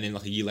 and then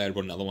like a year later I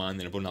bought another one,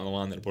 then I bought another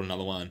one, then I bought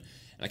another one, and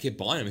I kept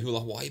buying them. People were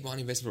like, why are you buying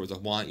investment properties?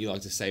 Like, why aren't you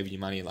like just saving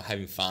your money and like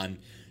having fun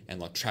and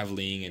like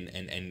traveling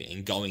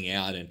and going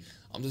out? And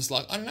I'm just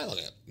like, I don't know,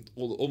 like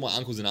all my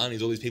uncles and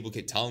aunties, all these people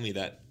kept telling me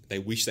that they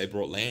wish they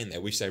brought land, they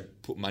wish they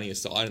put money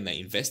aside and they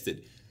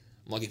invested.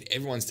 I'm like, if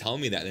everyone's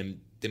telling me that, then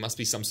there must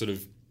be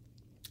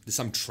there's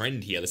some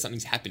trend here, there's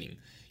something's happening,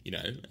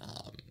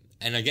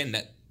 and again,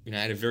 that,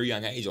 at a very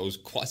young age, I was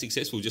quite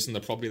successful just in the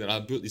property that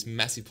I built this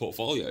massive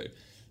portfolio.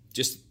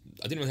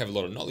 I didn't really have a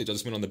lot of knowledge. I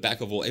just went on the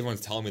back of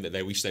everyone's telling me that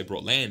they wish they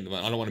brought land.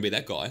 I don't want to be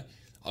that guy.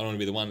 I don't want to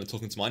be the one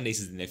talking to my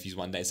nieces and nephews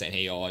one day saying,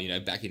 hey,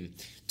 back in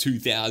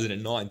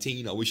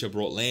 2019, I wish I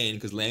brought land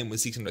because land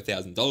was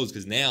 $600,000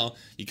 because now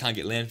you can't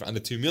get land for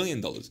under $2 million.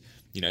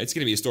 It's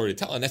going to be a story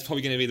to tell, and that's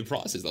probably going to be the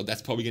prices.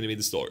 That's probably going to be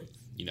the story.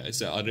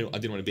 So I didn't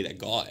want to be that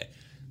guy.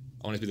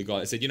 I wanted to be the guy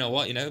that said, you know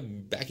what,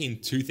 back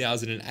in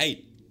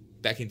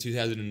 2008, back in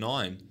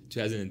 2009,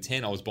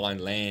 2010, I was buying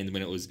land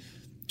when it was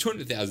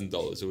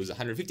 $200,000. It was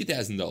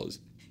 $150,000.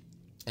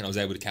 And I was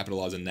able to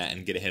capitalize on that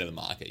and get ahead of the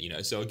market,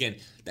 So again,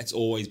 that's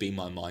always been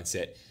my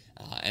mindset.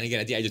 And again,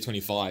 at the age of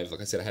 25,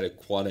 like I said, I had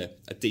quite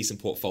a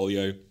decent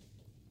portfolio.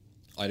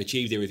 I'd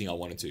achieved everything I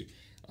wanted to.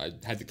 I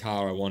had the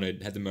car I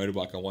wanted, had the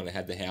motorbike I wanted,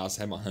 had the house,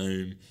 had my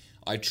home.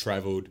 I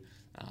traveled.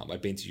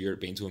 I'd been to Europe,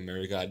 been to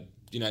America.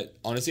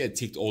 Honestly, I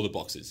ticked all the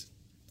boxes.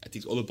 I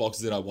ticked all the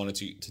boxes that I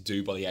wanted to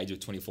do by the age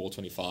of 24,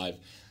 25.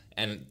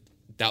 And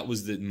that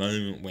was the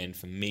moment when,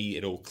 for me,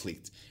 it all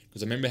clicked.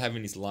 Because I remember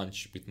having this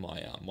lunch with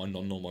my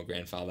nonna, my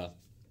grandfather,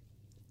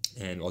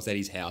 and I was at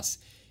his house,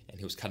 and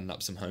he was cutting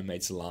up some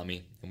homemade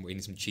salami, and we're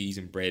eating some cheese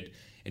and bread,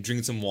 and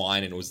drinking some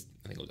wine, and it was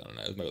maybe like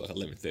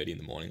 11:30 in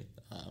the morning.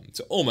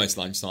 So almost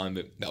lunchtime,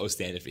 but that was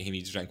standard for him.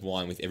 He just drank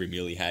wine with every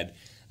meal he had.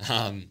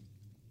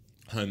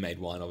 Homemade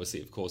wine,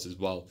 obviously, of course, as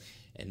well.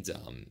 And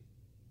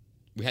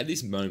we had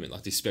this moment,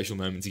 like this special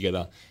moment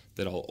together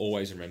that I'll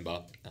always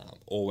remember.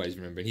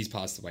 And he's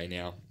passed away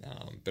now,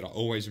 but I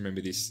always remember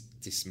this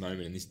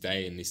moment and this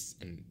day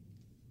and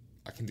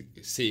I can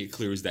see it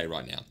clear as day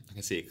right now. I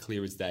can see it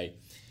clear as day.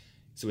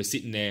 So we're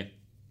sitting there,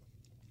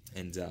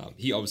 and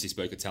he obviously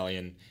spoke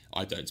Italian.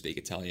 I don't speak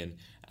Italian.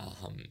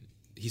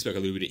 He spoke a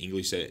little bit of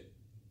English, so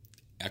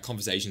our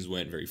conversations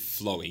weren't very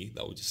flowy.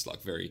 They were just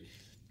like very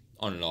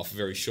on and off,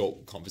 very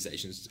short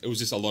conversations. It was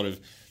just a lot of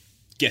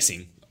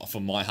guessing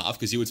from my half,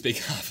 because he would speak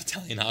half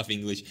Italian, half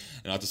English,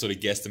 and I have to sort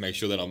of guess to make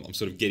sure that I'm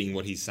sort of getting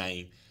what he's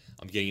saying.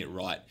 I'm getting it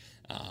right.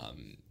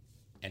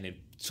 And then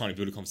trying to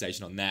build a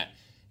conversation on that.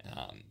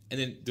 And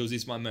then there was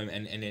this one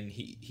moment, and then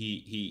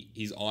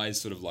his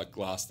eyes sort of like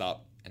glassed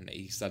up, and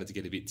he started to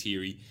get a bit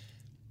teary.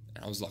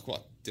 And I was like,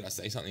 what? Did I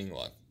say something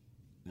like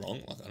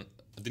wrong? Like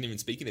I didn't even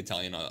speak in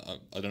Italian. I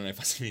don't know if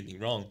I said anything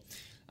wrong.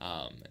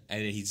 And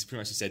then he's pretty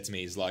much said to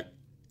me, he's like,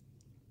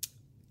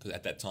 because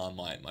at that time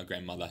my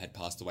grandmother had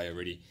passed away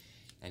already,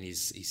 and he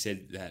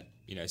said that,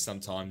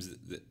 sometimes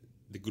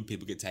the good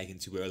people get taken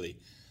too early,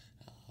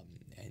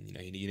 and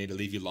you need to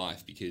live your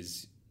life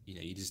because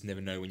you just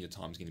never know when your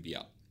time's going to be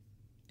up.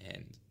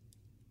 And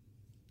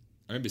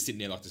I remember sitting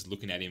there like just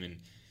looking at him, and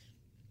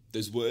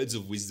those words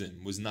of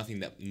wisdom was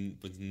nothing that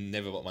was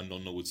never what my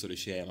nonna would sort of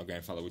share, my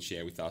grandfather would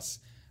share with us,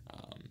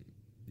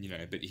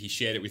 but he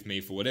shared it with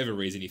me for whatever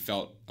reason. He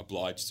felt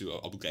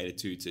obligated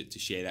to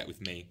share that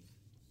with me.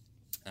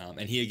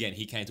 And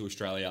he came to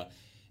Australia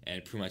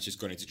and pretty much just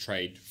got into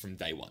trade from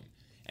day one.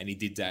 And he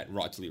did that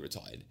right till he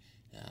retired.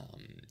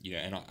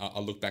 And I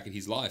look back at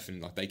his life,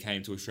 and like he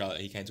came to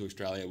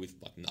Australia with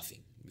like nothing,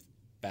 with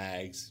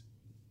bags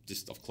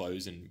just of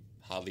clothes and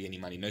hardly any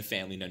money, no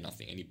family, no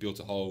nothing. And he built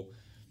a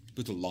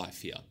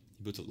life here.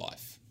 He built a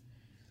life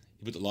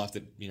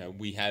that,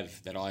 we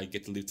have, that I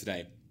get to live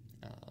today,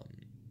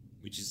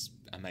 which is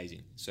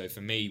amazing. So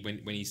for me,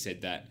 when he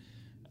said that,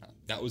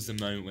 that was the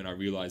moment when I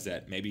realized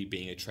that maybe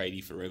being a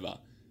tradie forever,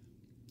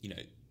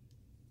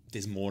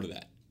 there's more to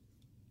that.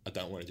 I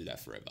don't want to do that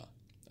forever.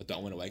 I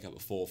don't want to wake up at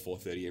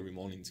 4:30 every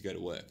morning to go to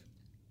work.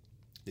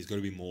 There's got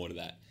to be more to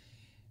that.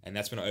 And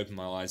that's when I opened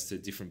my eyes to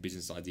different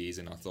business ideas,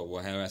 and I thought,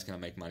 well, how else can I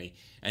make money?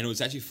 And it was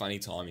actually funny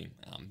timing.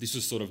 This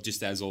was sort of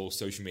just as all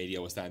social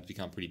media was starting to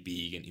become pretty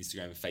big, and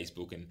Instagram and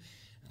Facebook,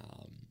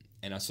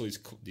 and I saw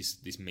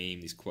this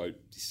meme, this quote,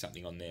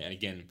 something on there, and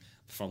again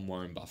from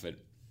Warren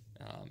Buffett,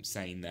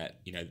 saying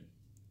that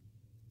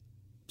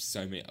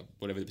so many,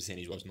 whatever the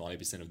percentage was,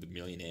 90% of the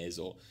millionaires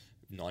or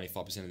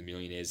 95% of the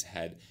millionaires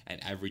had an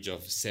average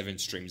of 7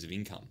 streams of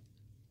income.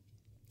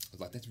 I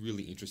was like, that's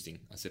really interesting.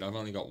 I said, I've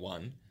only got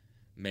 1,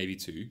 maybe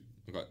 2.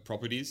 I've got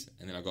properties,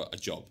 and then I've got a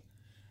job.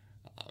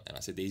 And I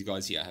said, these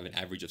guys here have an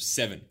average of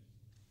 7.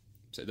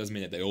 So it doesn't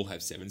mean that they all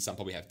have 7. Some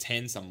probably have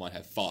 10, some might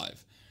have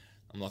 5.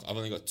 I'm like, I've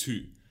only got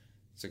 2.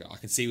 So I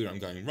can see where I'm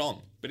going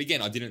wrong. But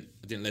again, I didn't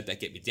let that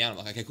get me down. I'm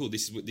like, okay, cool,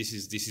 this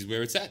is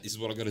where it's at. This is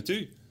what I got to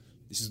do.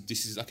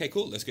 This is okay,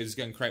 cool. Let's just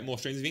go and create more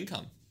streams of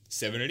income.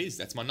 7 it is.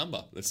 That's my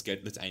number. Let's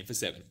aim for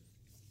 7.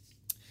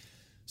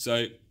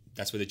 So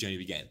that's where the journey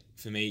began.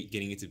 For me,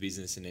 getting into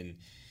business and then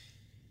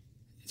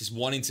just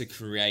wanting to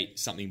create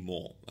something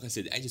more. Like I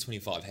said, at the age of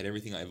 25, had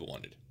everything I ever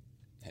wanted.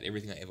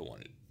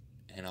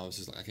 And I was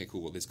just like, okay,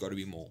 cool. Well, there's got to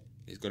be more.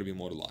 There's got to be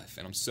more to life.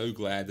 And I'm so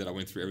glad that I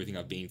went through everything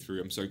I've been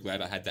through. I'm so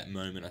glad I had that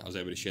moment. I was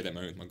able to share that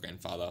moment with my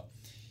grandfather,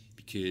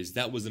 because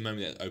that was the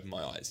moment that opened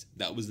my eyes.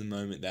 That was the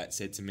moment that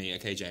said to me,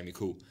 okay, Jamie,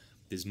 cool.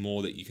 There's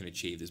more that you can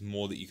achieve. There's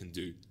more that you can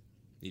do.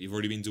 You've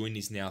already been doing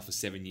this now for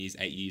 7 years,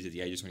 8 years at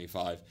the age of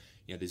 25.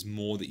 There's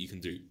more that you can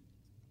do.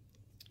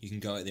 You can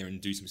go out there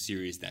and do some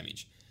serious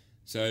damage.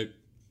 So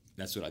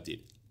that's what I did.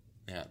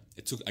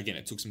 It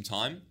took some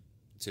time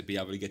to be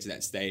able to get to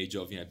that stage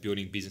of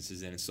building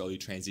businesses and slowly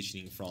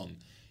transitioning from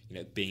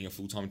being a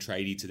full-time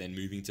tradie to then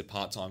moving to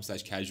part-time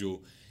 /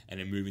 casual, and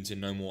then moving to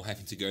no more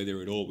having to go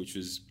there at all, which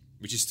is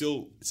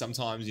still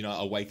sometimes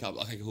I wake up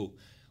like, okay, cool,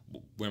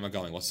 where am I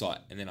going, what site?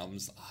 And then I'm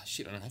just like,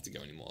 shit, I don't have to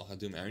go anymore. I'll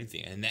do my own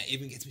thing. And that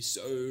even gets me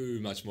so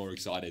much more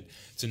excited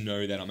to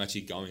know that I'm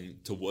actually going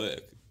to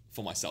work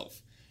for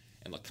myself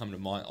and like come to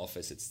my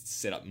office. It's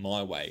set up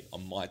my way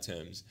on my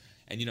terms.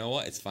 And you know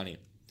what? It's funny.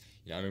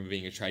 I remember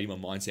being a tradie, my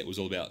mindset was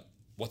all about,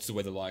 what's the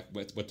weather like?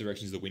 What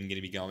direction is the wind going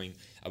to be going?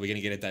 Are we going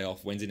to get a day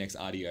off? When's the next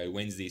RDO?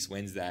 When's this?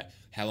 When's that?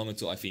 How long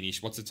until I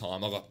finish? What's the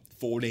time? I've got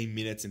 14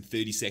 minutes and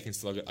 30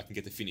 seconds till I can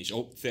get to finish.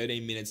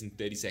 13 minutes and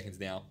 30 seconds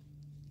now.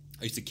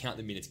 I used to count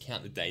the minutes,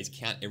 count the days,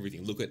 count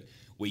everything, look at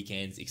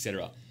weekends,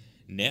 etc.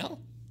 Now,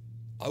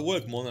 I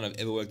work more than I've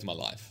ever worked in my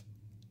life.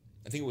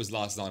 I think it was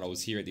last night I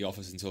was here at the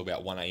office until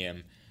about 1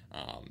 a.m.,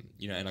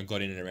 and I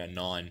got in at around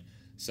 9.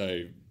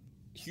 So,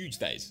 huge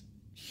days.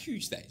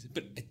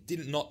 But it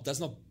does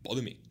not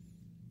bother me.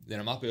 Then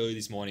I'm up early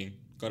this morning,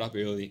 got up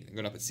at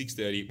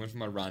 6:30, went for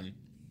my run,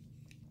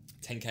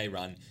 10K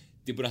run,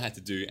 did what I had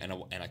to do, and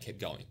I kept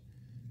going.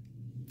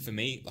 For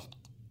me,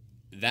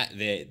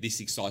 this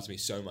excites me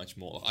so much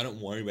more. I don't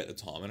worry about the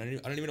time. I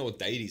don't even know what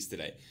day it is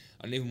today.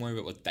 I don't even worry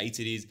about what date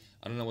it is.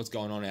 I don't know what's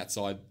going on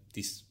outside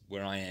this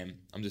where I am.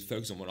 I'm just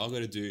focused on what I've got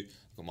to do.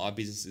 I've got my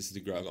businesses to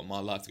grow. I've got my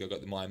life to go. I've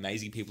got my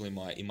amazing people in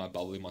my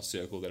bubble, in my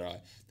circle that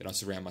I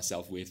surround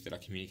myself with, that I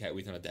communicate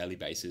with on a daily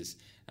basis.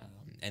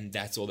 And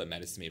that's all that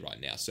matters to me right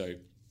now. So,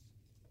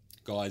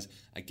 guys,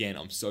 again,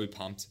 I'm so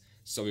pumped,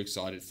 so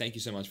excited. Thank you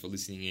so much for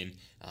listening in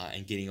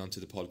and getting onto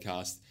the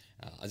podcast.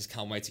 I just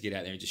can't wait to get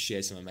out there and just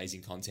share some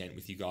amazing content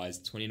with you guys.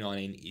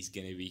 2019 is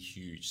going to be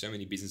huge. So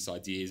many business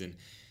ideas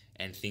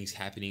and things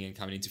happening and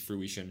coming into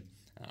fruition.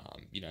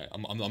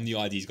 I'm the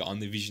ideas guy. I'm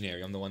the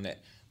visionary. I'm the one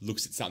that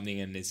looks at something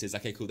and then says,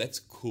 okay, cool, that's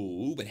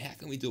cool, but how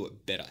can we do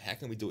it better? How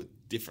can we do it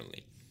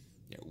differently?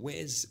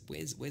 Where's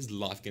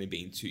life going to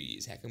be in 2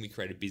 years? How can we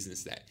create a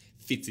business that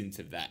fits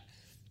into that?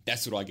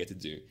 That's what I get to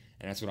do,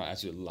 and that's what I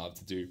absolutely love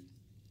to do.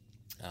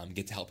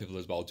 Get to help people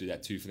as well do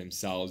that too for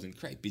themselves and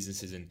create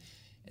businesses and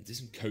do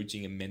some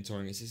coaching and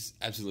mentoring. It's just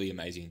absolutely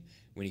amazing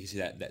when you can see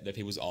that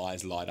people's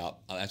eyes light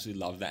up. I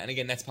absolutely love that. And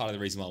again, that's part of the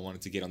reason why I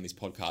wanted to get on this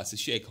podcast, to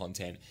share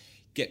content,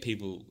 get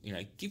people,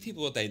 give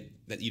people what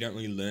that you don't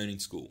really learn in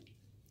school.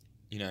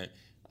 I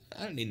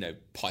don't need no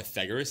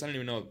Pythagoras. I don't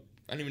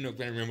even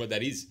remember what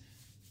that is.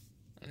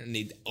 I don't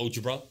need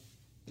algebra.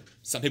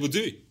 Some people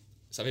do.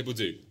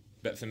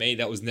 But for me,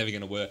 that was never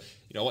going to work.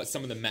 You know what?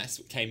 Some of the maths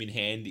came in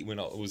handy when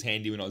I was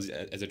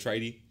as a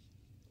tradie,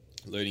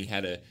 learning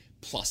how to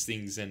plus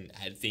things and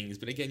add things.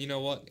 But again, you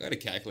know what? I got a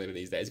calculator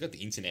these days. I got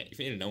the internet. If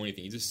you need to know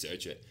anything, you just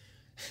search it.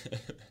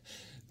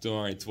 Don't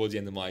worry, towards the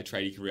end of my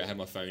trading career, I had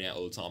my phone out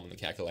all the time on the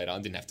calculator. I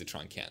didn't have to try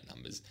and count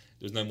numbers.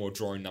 There was no more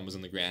drawing numbers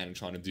on the ground and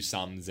trying to do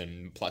sums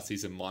and plus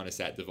this and minus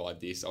that,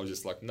 divide this. I was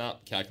just like, nah,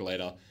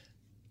 calculator.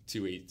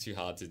 Too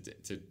hard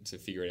to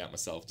figure it out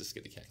myself. Just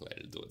get the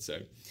calculator to do it. So,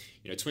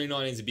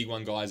 2019 is a big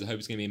one, guys. I hope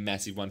it's going to be a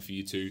massive one for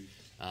you too,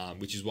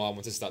 which is why I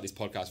want to start this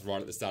podcast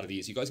right at the start of the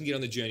year. So you guys can get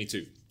on the journey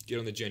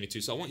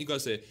too. So I want you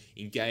guys to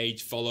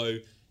engage, follow,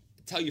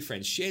 tell your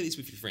friends, share this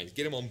with your friends,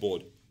 get them on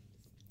board.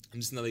 I'm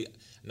just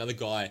another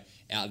guy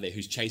out there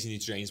who's chasing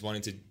his dreams,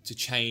 wanting to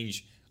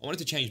change. I wanted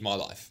to change my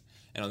life.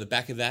 And on the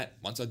back of that,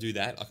 once I do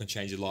that, I can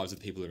change the lives of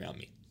the people around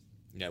me.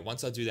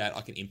 Once I do that,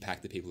 I can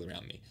impact the people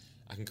around me.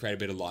 I can create a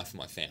better life for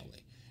my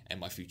family and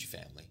my future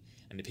family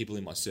and the people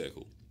in my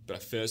circle.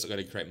 But first, I've got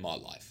to create my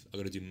life. I've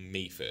got to do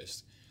me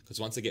first. Because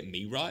once I get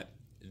me right,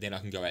 then I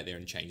can go out there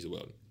and change the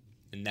world.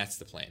 And that's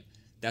the plan.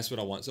 That's what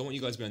I want. So I want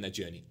you guys to be on that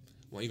journey.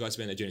 I want you guys to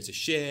be on that journey to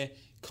share,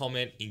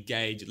 comment,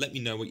 engage. Let me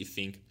know what you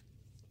think.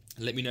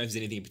 Let me know if there's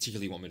anything in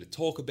particular you want me to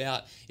talk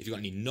about. If you've got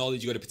any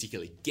knowledge, you've got a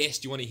particular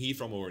guest you want to hear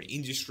from, or an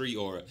industry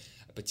or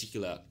a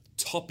particular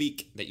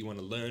topic that you want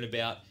to learn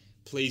about,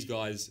 please,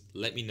 guys,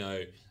 let me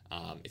know.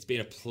 It's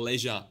been a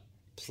pleasure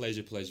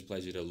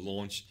to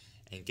launch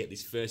and get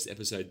this first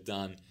episode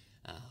done.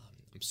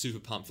 I'm super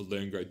pumped for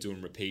Learn, Grow, Do,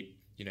 and Repeat.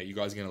 You know, you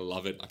guys are going to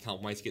love it. I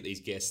can't wait to get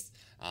these guests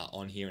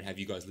on here and have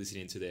you guys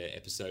listening to their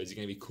episodes. It's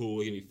going to be cool.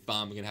 It's going to be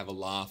fun. We're going to have a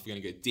laugh. We're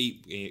going to go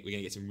deep. We're going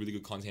to get some really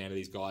good content out of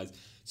these guys.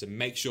 So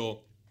make sure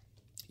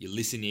you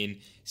listen in,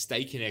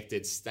 stay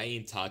connected, stay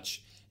in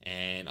touch,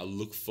 and I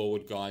look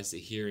forward, guys, to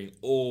hearing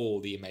all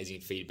the amazing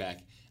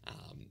feedback.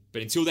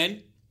 But until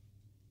then,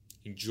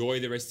 enjoy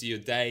the rest of your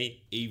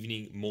day,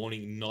 evening,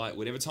 morning, night,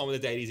 whatever time of the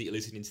day it is that you're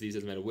listening to this.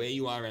 Doesn't matter where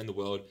you are around the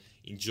world.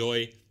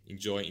 Enjoy.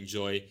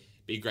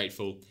 Be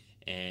grateful.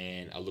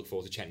 And I look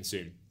forward to chatting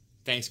soon.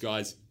 Thanks,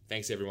 guys.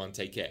 Thanks, everyone.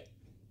 Take care.